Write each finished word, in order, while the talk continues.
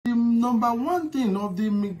number one thing of the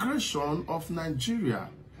immigration of Nigeria.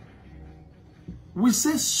 We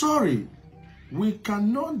say sorry. We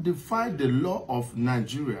cannot defy the law of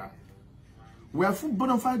Nigeria. We are full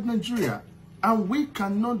bona fide Nigeria, and we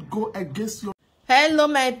cannot go against your. Hello,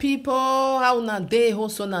 my people. How una dey?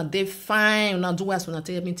 Also, una dey fine. Una do as una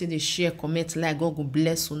tell me to share, comment, like. God go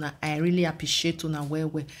bless una. I really appreciate una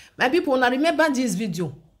well. My people, una remember this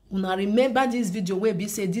video. Una remember this video where be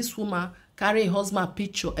say this woman carry her husband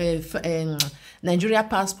picture, Nigeria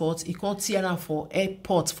passport. He can't tear am for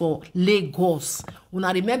airport for Lagos.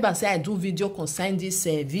 Una remember say I do video concern this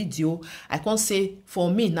video. I can't say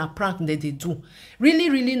for me na prank that they do.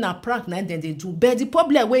 Really na prank na that they do. But the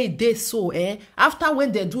problem where it dey so after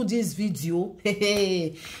when they do this video,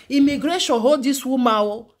 immigration hold this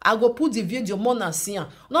woman. I go put the video more na see am.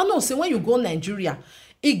 No, say when you go Nigeria,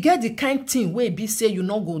 e get the kind thing wey be say you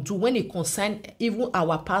no go do when it concern even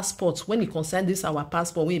our passport. When it concern this our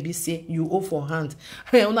passport wey be say you owe for hand.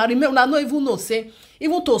 Una remember, una no even know say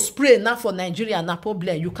even to spray now for Nigeria na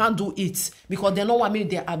problem. You can't do it because they no want me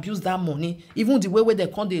they abuse that money. Even the way they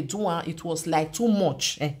come they do it was like too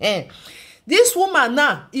much. This woman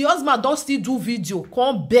now, her husband don still do video,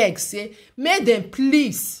 come beg say make them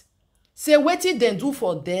please. Say wetin dem do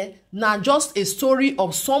for there na just a story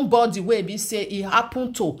of somebody wey be say e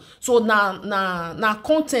happen to. So na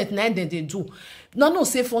content na dem dey do. No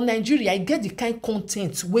say for Nigeria, I get the kind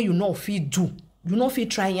content wey you no fit do. You no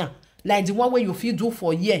fit try am. Like the one wey you fit do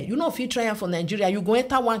for here. You no fit try am for Nigeria. You go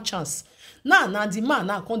enter one chance. Now the man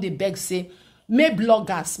now come dey beg say make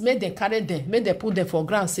bloggers, make them carry them, make them put them for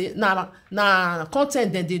ground, say na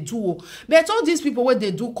content that they do. But all these people where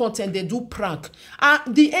they do content, they do prank.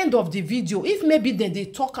 At the end of the video, if maybe they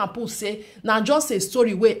talk and put say now just a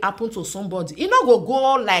story where happen to somebody, it not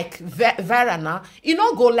go like viral now. It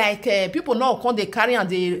not go like people now come they carry and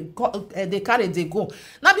they carry they go.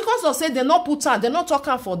 Now because of say they not put on, they not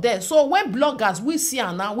talking for them. So when bloggers we see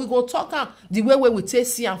am now, we go talk the way we take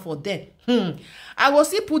see am for them. I will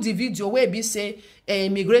still put the video where be say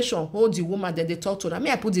immigration hold the woman that they talk to her.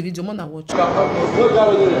 May I put the video more than watch?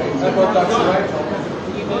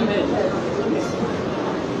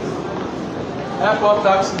 Airport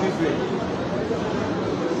taxi this way.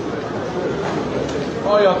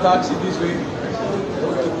 All your taxi this way.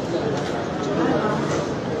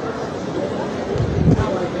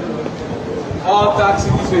 All taxi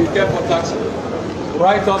this way. Care for taxi.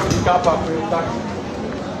 Right up to the car park for your taxi.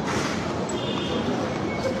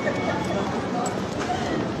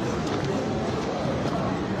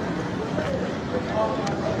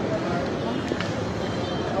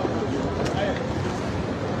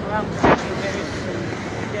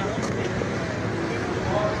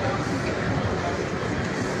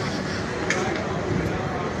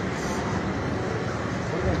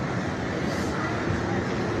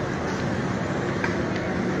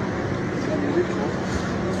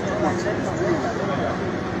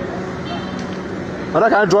 Mother,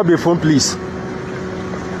 can I drop your phone, please?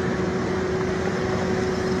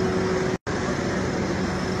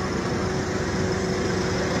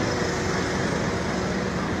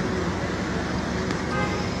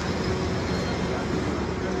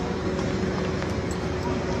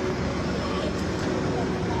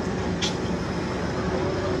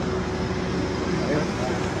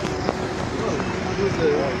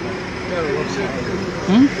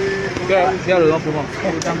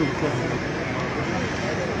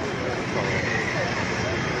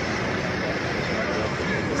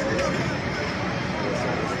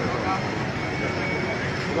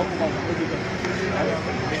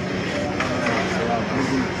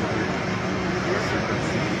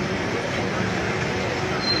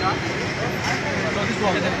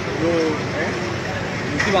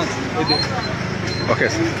 Okay.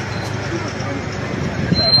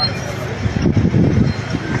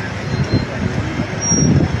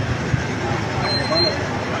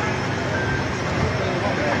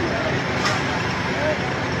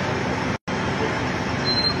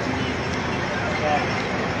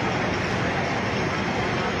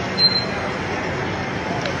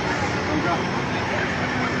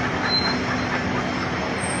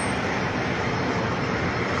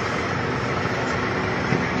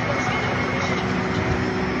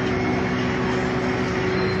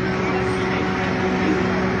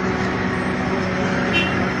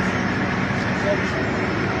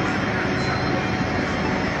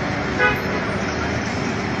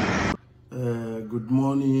 Good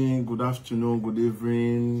morning, good afternoon, good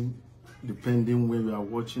evening, depending where you are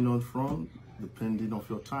watching us from, depending of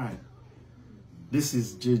your time. This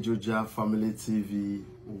is Joja Family TV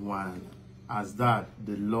 1. As that,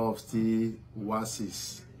 the love still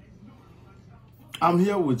was. I'm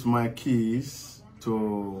here with my keys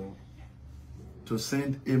to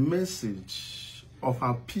send a message of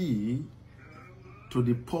appeal to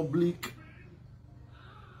the public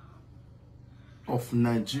of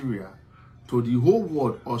Nigeria, to the whole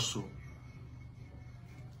world also,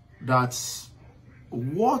 that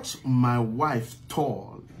what my wife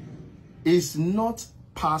told is not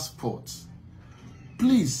passport.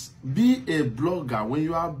 Please be a blogger. When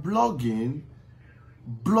you are blogging,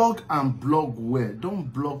 blog and blog well.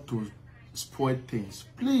 Don't blog to spoil things.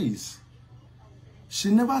 Please. She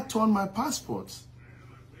never torn my passport.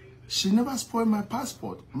 She never spoiled my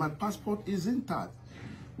passport. My passport is intact.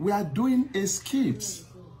 We are doing a skit.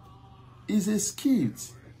 It's a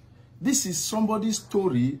skit. This is somebody's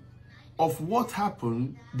story of what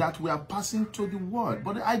happened that we are passing to the world.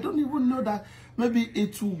 But I don't even know that maybe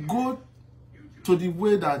it will go to the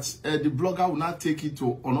way that the blogger will not take it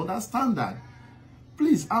to another standard.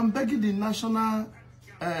 Please, I'm begging the national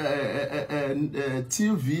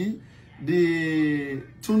TV, the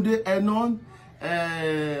Tunde Enon,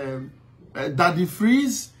 Daddy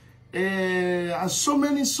Freeze, and so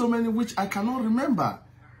many which I cannot remember.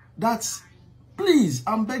 That's, please,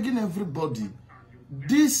 I'm begging everybody.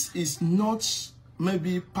 This is not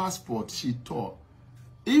maybe passport she tore.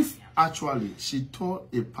 If actually she tore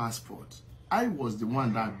a passport, I was the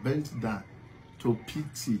one that bent down to pick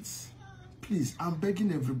it. Please, I'm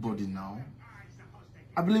begging everybody now.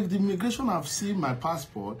 I believe the immigration have seen my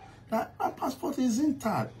passport, that my passport is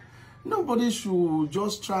intact. Nobody should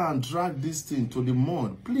just try and drag this thing to the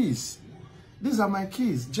mud. Please. These are my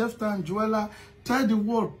kids. Jephthah and Joella, tell the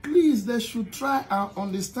world, please, they should try and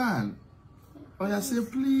understand. Or you say,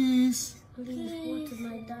 please. Please, what did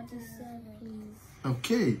my daddy say, please?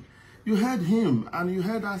 Okay. You heard him and you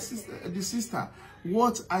heard our sister, the sister.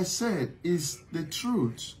 What I said is the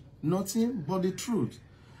truth. Nothing but the truth.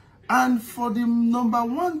 And for the number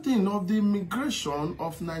one thing of the immigration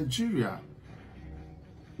of Nigeria,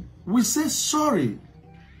 we say sorry.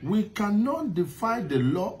 We cannot defy the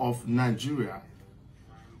law of Nigeria.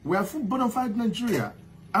 We are full bona fide Nigeria,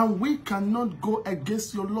 and we cannot go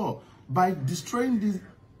against your law by destroying the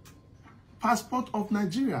passport of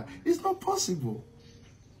Nigeria. It's not possible.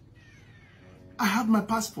 I have my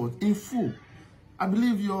passport in full. I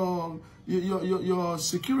believe your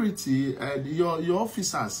security, your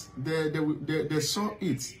officers, they saw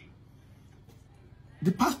it.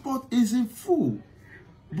 The passport is in full,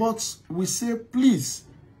 but we say, please,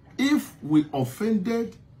 if we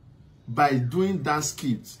offended by doing that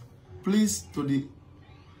skit, please, to the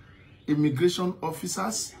immigration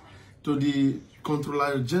officers, to the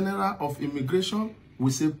Controller General of Immigration,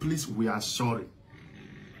 we say, please, we are sorry.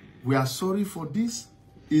 We are sorry for this.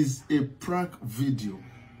 Is a prank video.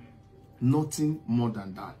 Nothing more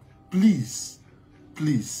than that. Please,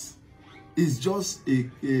 please. It's just is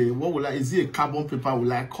it a carbon paper,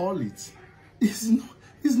 will I call it? It's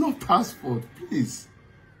not passport. Please.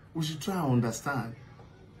 We should try and understand.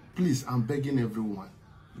 Please, I'm begging everyone.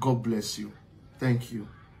 God bless you. Thank you.